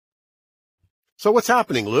So what's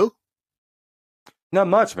happening, Lou? Not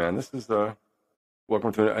much, man. This is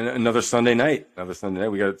welcome to another Sunday night. Another Sunday night.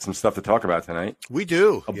 We got some stuff to talk about tonight. We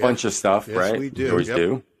do. A bunch of stuff, yes, right? We do. We always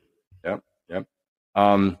do. Yep.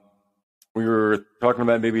 We were talking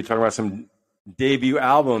about some debut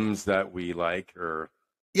albums that we like, or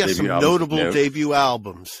some notable debut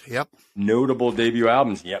albums. Yep. Notable debut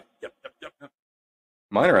albums. Yep.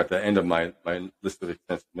 Mine are at the end of my list of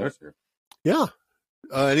extensive notes here. Yeah.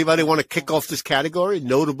 Anybody want to kick off this category?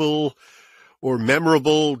 Notable or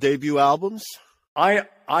memorable debut albums? I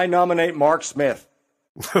nominate Mark Smith.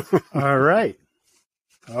 All right.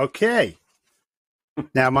 Okay.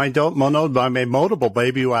 Now, my notable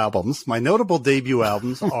debut albums. My notable debut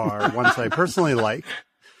albums are ones I personally like,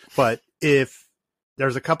 but if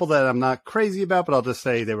there's a couple that I'm not crazy about, but I'll just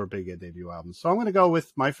say they were big debut albums. So I'm going to go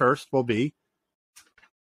with my first will be,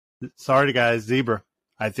 sorry guys, Zebra.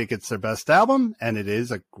 I think it's their best album, and it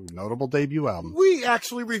is a notable debut album. We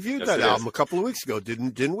actually reviewed that album a couple of weeks ago,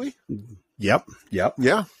 didn't we? Yep. Yeah,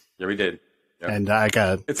 we did. Yep. And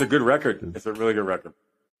it's a good record. It's a really good record.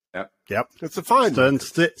 Yep. It's a fine record.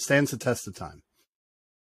 Stands the test of time.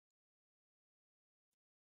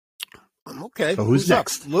 Okay. So who's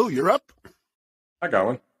next? Up? Lou, you're up. I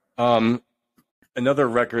got one. Another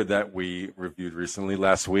record that we reviewed recently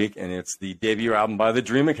last week, and it's the debut album by the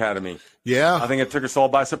Dream Academy. Yeah. I think it took us all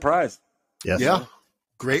by surprise. Yes. Yeah.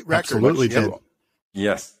 Great record. Absolutely did.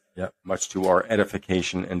 Yes. Yeah. Much to our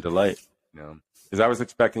edification and delight. Because I was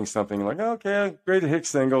expecting something like, okay, great hit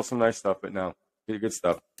single, some nice stuff, but no, good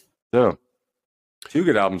stuff. So, 2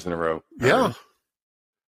 good albums in a row. Yeah.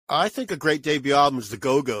 I think a great debut album is the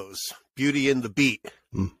Go-Go's, Beauty and the Beat.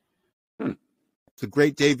 It's a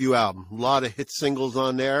great debut album. A lot of hit singles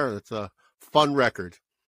on there. It's a fun record.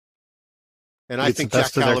 And I think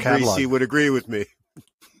Jack Calabrese would agree with me.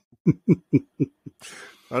 I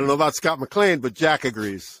don't know about Scott McClain, but Jack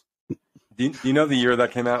agrees. Do you know the year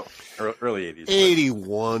that came out? Early 80s.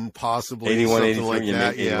 81, possibly. 81, something 82, like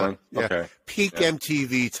that. 81? Yeah. Okay. Peak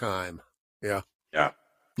MTV time. Yeah.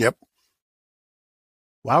 Yep.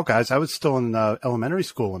 Wow, guys, I was still in elementary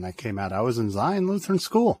school when that came out. I was in Zion Lutheran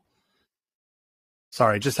School.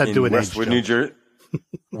 Sorry, just had to do an Westwood, New Jersey.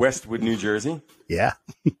 Westwood, New Jersey. Yeah.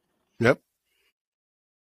 Yep.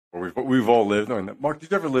 We've all lived. Mark, did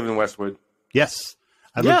you ever live in Westwood? Yes,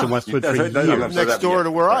 I lived in Westwood for years. Next door to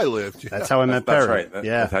where I lived. That's how I met Perry. That's right.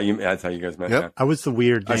 Yeah, that's how you guys met. Yep. Yeah. I was the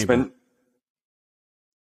weird neighbor.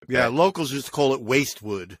 Yeah, locals used to call it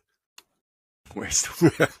Wastewood.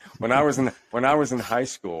 When I was in high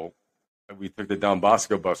school, we took the Don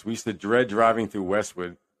Bosco bus. We used to dread driving through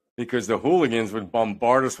Westwood because the hooligans would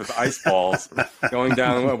bombard us with ice balls going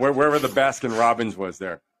down wherever the Baskin Robbins was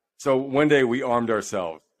there. So one day we armed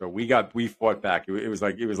ourselves. So we fought back. It was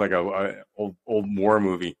like a old war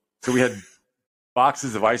movie. So we had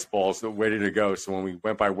boxes of ice balls ready to go. So when we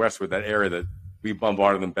went by Westwood, that area, that we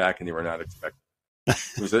bombarded them back, and they were not expected.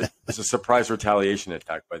 It was a surprise retaliation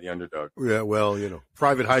attack by the underdog. Yeah, well,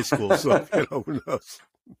 private high school, so who knows?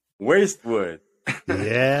 Westwood.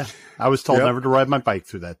 Yeah, I was told never to ride my bike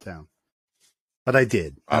through that town, but I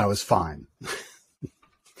did, and I was fine.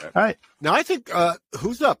 All right, now I think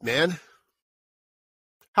who's up, man?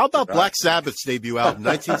 How about Black Sabbath's debut album,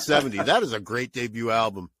 1970? That is a great debut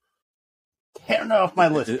album. Tear it off my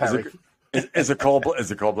list, Perry. Is it called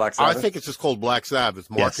Black Sabbath? I think it's just called Black Sabbath.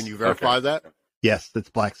 Mark, can you verify that? Yes, it's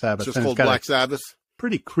Black Sabbath. It's just called Black Sabbath.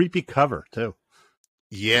 Pretty creepy cover too.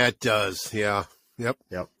 Yeah, it does. Yeah. Yep.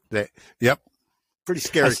 Pretty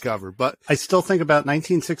scary cover, but I still think about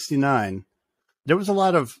 1969. There was a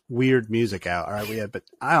lot of weird music out. All right, but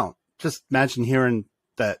I don't just imagine hearing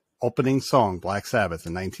that opening song, Black Sabbath,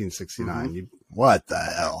 in 1969. Mm-hmm. What the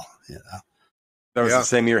hell? That was the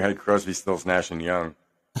same year had Crosby, Stills, Nash and Young.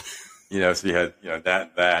 So you had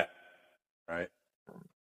that right.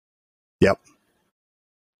 Yep.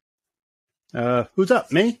 Who's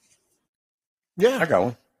up? Me? Yeah, I got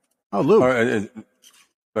one. Oh, Lou.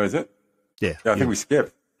 Is it? Yeah. I think we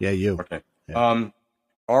skipped. Yeah, you. Okay. Yeah.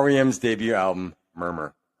 REM's debut album,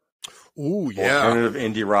 Murmur. Ooh, yeah. Alternative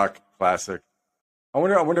indie rock classic. I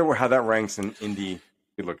wonder how that ranks in indie. You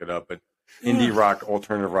could look it up, but indie rock,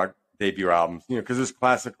 alternative rock debut albums. Because there's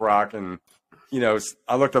classic rock, and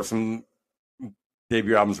I looked up some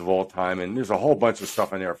debut albums of all time, and there's a whole bunch of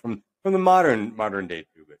stuff in there from the modern day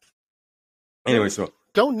too. But anyway, so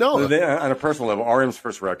don't know. On a personal level, REM's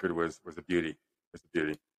first record was a beauty. It's a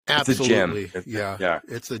beauty. Absolutely. It's a gem. Yeah.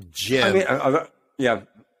 It's a gem.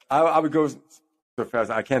 I would go so fast.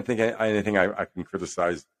 I can't think of anything I can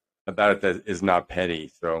criticize about it that is not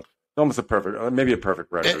petty. So it's almost maybe a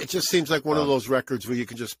perfect record. It just seems like one of those records where you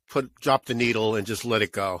can just drop the needle and just let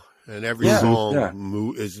it go. and every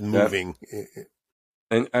song is moving.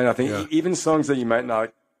 And I think even songs that you might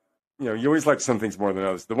not, you always like some things more than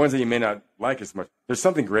others. The ones that you may not like as much, there's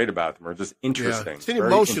something great about them or just interesting. Yeah. It's an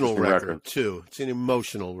emotional record, too. It's an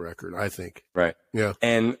emotional record, I think. Right. Yeah.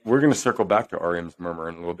 And we're going to circle back to R.E.M's Murmur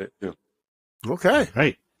in a little bit, too. Okay.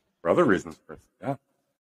 Right. For other reasons, Chris. Yeah.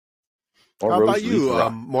 How about you,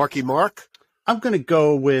 Marky Mark? I'm going to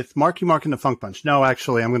go with Marky Mark and the Funk Bunch. No,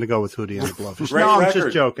 actually, I'm going to go with Hootie and the Blowfish. No, I'm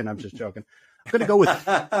just joking. I'm going to go with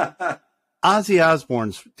Ozzy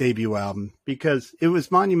Osbourne's debut album because it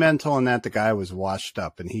was monumental in that the guy was washed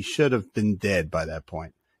up and he should have been dead by that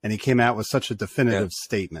point. And he came out with such a definitive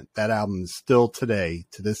statement. That album is still today,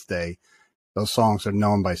 to this day, those songs are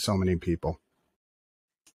known by so many people.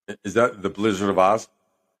 Is that The Blizzard of Oz?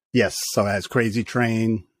 Yes. So it has Crazy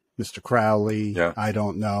Train, Mr. Crowley, I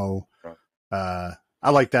Don't Know. I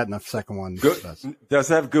like that in the second one. Does it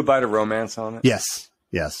have Goodbye to Romance on it? Yes.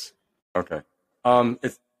 Yes. Okay.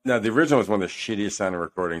 Now, the original is one of the shittiest sounding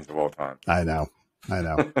recordings of all time. I know.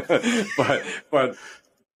 but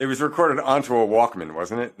it was recorded onto a Walkman,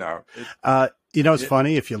 wasn't it? No. It's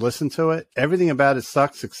funny. If you listen to it, everything about it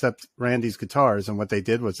sucks except Randy's guitars. And what they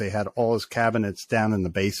did was they had all his cabinets down in the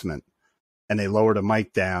basement and they lowered a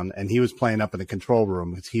mic down and he was playing up in the control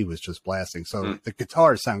room because he was just blasting. So the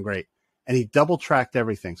guitars sound great. And he double tracked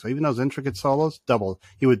everything. So even those intricate solos,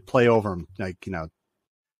 he would play over them.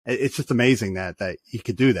 It's just amazing that he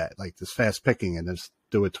could do that, like this fast picking and just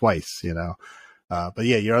do it twice, But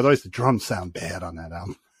yeah, otherwise the drums sound bad on that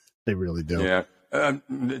album. They really do. Yeah.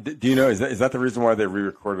 Do you know, is that the reason why they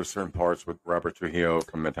re-recorded certain parts with Robert Trujillo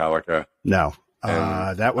from Metallica? No.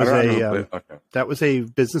 That was a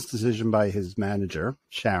business decision by his manager,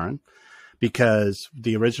 Sharon, because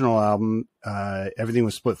the original album, everything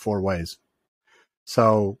was split 4 ways.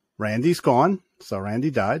 So Randy's gone. So Randy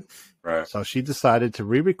died. Right. So she decided to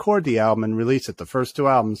re-record the album and release it, the first 2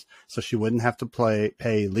 albums, so she wouldn't have to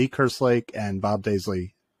pay Lee Kerslake and Bob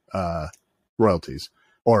Daisley royalties.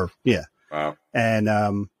 Wow.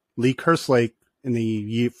 And Lee Kerslake, in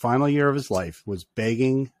the final year of his life, was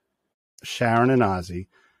begging Sharon and Ozzy,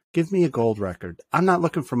 give me a gold record. I'm not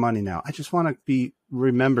looking for money now. I just want to be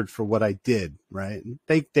remembered for what I did, right?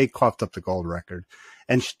 They coughed up the gold record,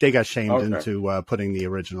 and they got shamed into putting the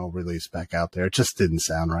original release back out there. It just didn't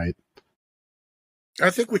sound right. I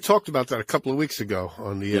think we talked about that a couple of weeks ago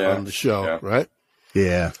on the show, right?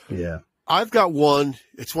 Yeah. I've got one.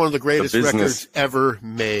 It's one of the greatest records ever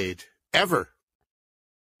made. Ever.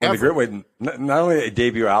 Not only a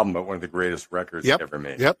debut album, but one of the greatest records ever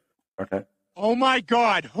made. Yep. Okay. Oh, my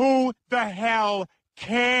God. Who the hell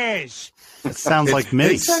cares? It sounds like me.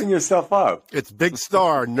 You're setting yourself up. It's Big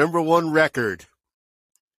Star, #1 record.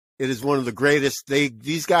 It is one of the greatest.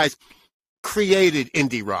 These guys created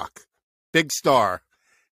indie rock. Big Star.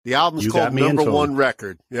 The album's called #1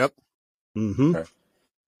 record. Yep. Mm-hmm. Okay.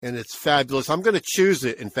 And it's fabulous. I'm going to choose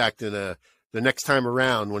it, in fact, in the next time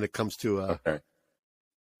around when it comes to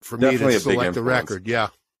for Definitely me to select a record. Yeah.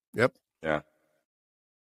 Yep. Yeah.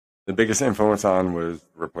 The biggest influence on was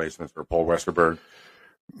replacements for Paul Westerberg.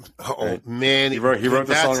 Oh man, he wrote the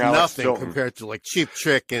that's song Alex nothing Chilton. compared to like Cheap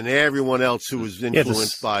Trick and everyone else who was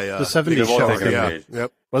influenced by the 70s show.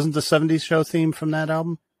 Yep. Wasn't the 70s show theme from that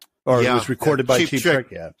album? Or it was recorded by Cheap Trick?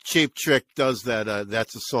 Yeah. Cheap Trick does that.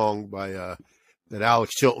 That's a song by that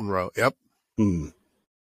Alex Chilton wrote. Yep.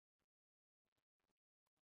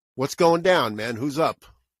 What's going down, man? Who's up?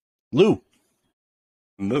 Lou.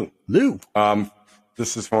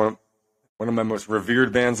 This is one of my most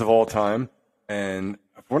revered bands of all time. And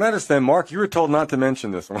from what I understand, Mark, you were told not to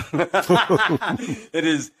mention this one. It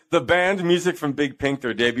is the band Music from Big Pink,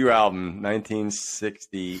 their debut album,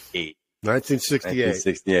 1968.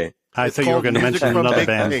 1968. I thought you were going to mention another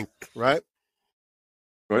band. Pink, right?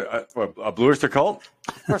 A Blue Oyster Cult?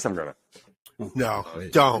 Of course I'm going to. No,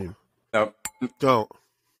 don't. No. Don't.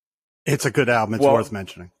 It's a good album. It's worth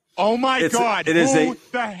mentioning. Oh, my God. It is Who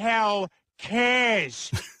the hell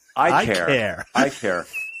cares? I care.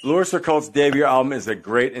 Blue Oyster Cult's debut album is a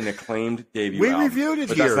great and acclaimed debut album. We reviewed it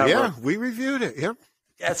here. Yeah, we reviewed it. Yeah.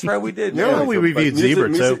 That's right, we did. Yeah, we reviewed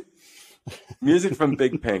Zebra, too. Music from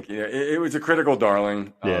Big Pink. It was a critical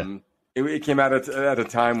darling. It came out at a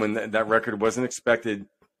time when that record wasn't expected.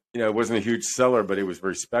 It wasn't a huge seller, but it was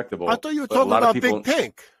respectable. I thought you were talking about Big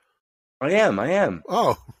Pink. I am.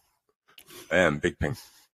 Oh. I am, Big Pink.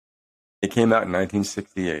 It came out in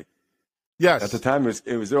 1968. Yes. At the time,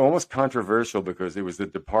 it was almost controversial because it was the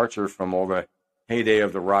departure from all the heyday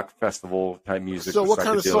of the rock festival type music. So what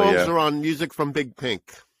kind of songs are on Music from Big Pink?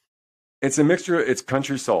 It's a mixture. It's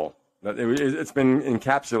country soul. It's been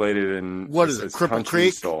encapsulated in What is it? it's Cripple country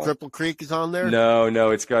Creek? soul. Cripple Creek is on there?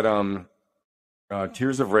 No, it's got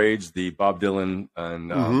Tears of Rage, the Bob Dylan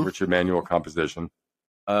and Richard Manuel composition.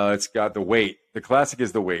 It's got The Weight. The classic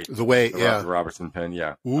is The Weight. The Weight, the Robertson Penn,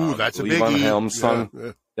 yeah. Ooh, that's a biggie. Levon Helms song.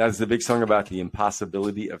 Yeah. That's the big song about the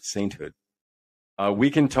impossibility of sainthood. We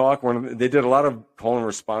Can Talk. They did a lot of call and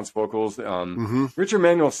response vocals. Richard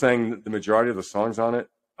Manuel sang the majority of the songs on it.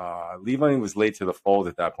 Levon was late to the fold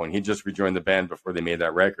at that point. He just rejoined the band before they made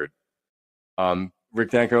that record.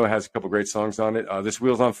 Rick Danko has a couple great songs on it. This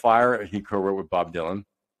Wheel's on Fire, he co-wrote with Bob Dylan.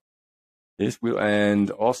 And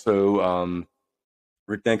also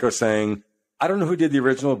Rick Danko sang, I don't know who did the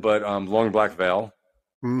original, but Long Black Veil.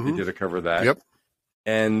 They did a cover of that. Yep.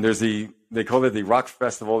 And there's they called it the Rock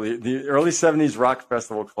Festival, the early 70s Rock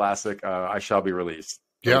Festival classic, I Shall Be Released.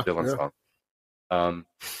 Dylan song.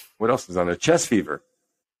 What else is on there? Chest Fever.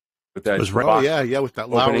 With that with that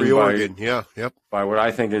Lowry organ. By what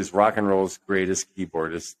I think is rock and roll's greatest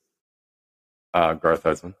keyboardist, Garth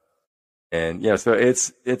Hudson. And so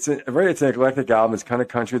it's an eclectic album. It's kind of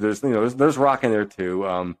country. There's rock in there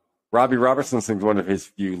too. Robbie Robertson sings one of his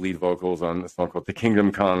few lead vocals on a song called "The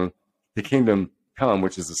Kingdom Come,"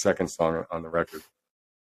 which is the second song on the record.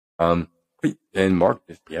 And Mark,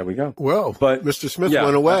 we go. Well, but Mr. Smith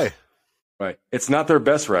went away. Right. It's not their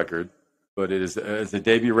best record, but it is as a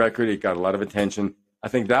debut record. It got a lot of attention. I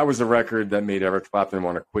think that was the record that made Eric Clapton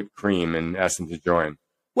want to quit Cream and ask him to join.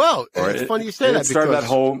 Well, it's funny you say that. Started that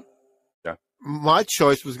whole. Yeah. My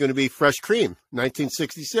choice was going to be Fresh Cream,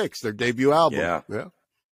 1966, their debut album. Yeah.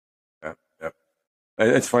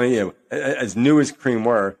 It's funny. As new as Cream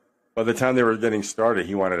were, by the time they were getting started,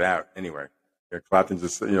 he wanted out anyway. Clapton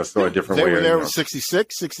just saw a different way. They were there in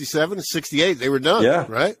 66, 67, and 68. They were done. Yeah.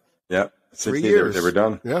 Right. Yeah. 3 years. They were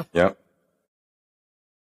done. Yeah. Yeah.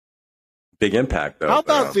 Big impact, though. How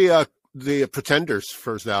about the Pretenders'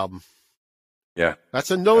 first album? Yeah. That's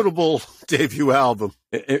a notable debut album.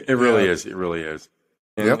 It really is. It really is.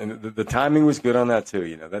 And the timing was good on that,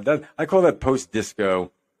 too. That I call that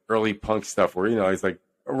post-disco, early punk stuff where, it's like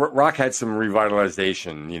rock had some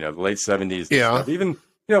revitalization, the late 70s. Yeah. Stuff. Even,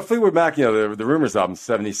 Fleetwood Mac, the Rumors album,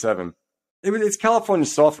 77. It's California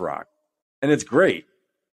soft rock, and it's great.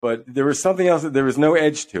 But there was something else. There was no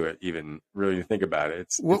edge to it, even really, you think about it.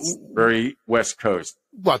 It's very West Coast.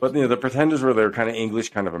 But the Pretenders were their kind of English,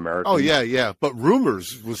 kind of American. Oh yeah. But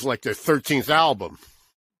Rumors was like their 13th album.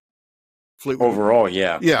 Fleetwood. Overall,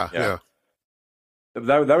 yeah.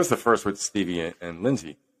 That was the first with Stevie and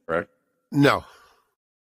Lindsay, correct? No,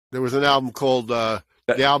 there was an album called the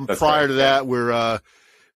album prior to that where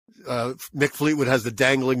Mick Fleetwood has the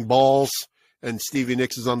dangling balls and Stevie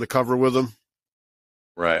Nicks is on the cover with him.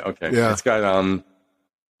 Right. Okay. Yeah. It's got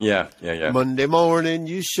Yeah. Monday morning,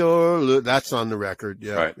 you sure look. That's on the record.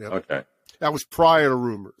 Yeah. Right. Yep. Okay. That was prior to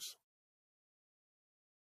Rumors.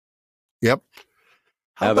 Yep.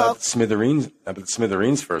 How about Smithereens? How about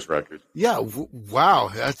Smithereens' first record? Yeah.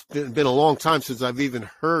 Wow. That's been a long time since I've even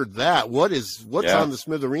heard that. What's on the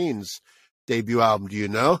Smithereens debut album? Do you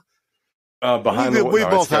know? We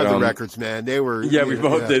both had the records, man. They were. Yeah, we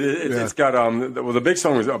both did. It's got the big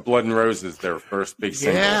song was "Blood and Roses," their first big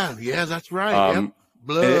single. Yeah, that's right.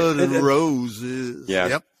 Blood and Roses. Yeah.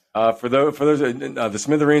 Yep. For those, the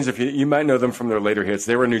Smithereens, if you might know them from their later hits,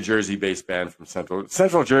 they were a New Jersey-based band from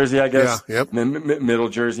Central Jersey, I guess. Yeah. Yep. Middle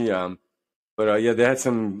Jersey. But they had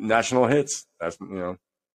some national hits. That's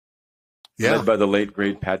led by the late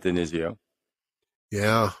great Pat DiNizio.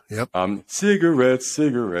 Yeah. Yep.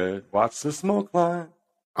 Cigarette, watch the smoke line.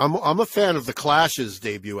 I'm a fan of the Clash's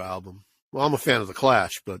debut album. Well, I'm a fan of the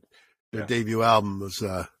Clash, but their debut album was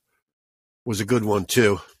a good one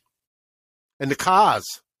too. And the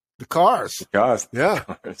Cars. Yeah.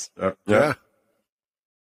 Yeah.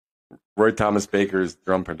 Roy Thomas Baker's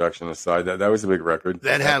drum production aside, that was a big record.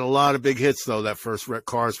 That had a lot of big hits though. That first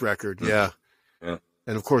Cars record. Yeah. Yeah.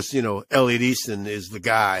 And of course, Elliot Easton is the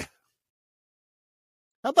guy.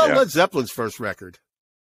 How about Led Zeppelin's first record?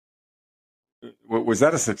 Was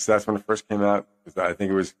that a success when it first came out? I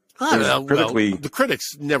think it was critically. Well, the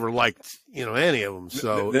critics never liked, any of them.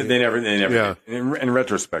 So they never did. In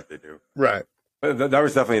retrospect, they do. Right. But that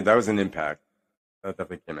was an impact. That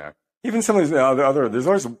definitely came out. Even some of these there's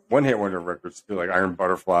always one-hit wonder records too, like Iron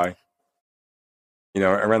Butterfly.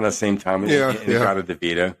 Around the same time, Ingrata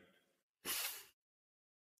DeVita.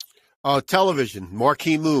 Television,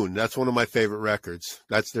 Marquee Moon. That's one of my favorite records.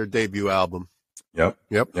 That's their debut album. Yep.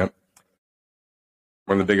 One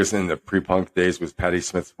of the biggest in the pre-punk days was Patti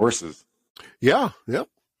Smith's Horses. Yeah.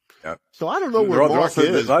 So I don't know where Mark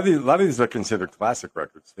is. A lot of these are considered classic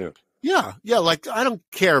records too. Yeah, like I don't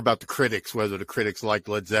care about the critics, whether the critics liked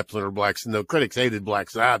Led Zeppelin or Black Sabbath. No, critics hated Black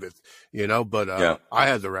Sabbath, but I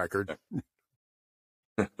had the record.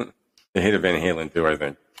 They hated Van Halen too, I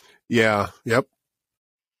think. Yeah, yep.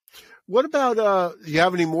 What about do you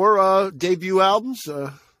have any more debut albums?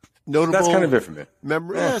 Notable. That's kind of it for me.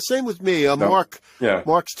 Yeah, same with me.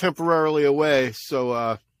 Mark's temporarily away,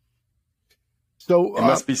 so it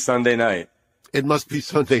must be Sunday night. It must be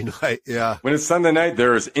Sunday night, yeah. When it's Sunday night,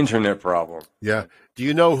 there is internet problem. Yeah. Do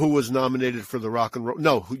you know who was nominated for the rock and roll?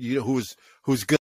 No, who's good?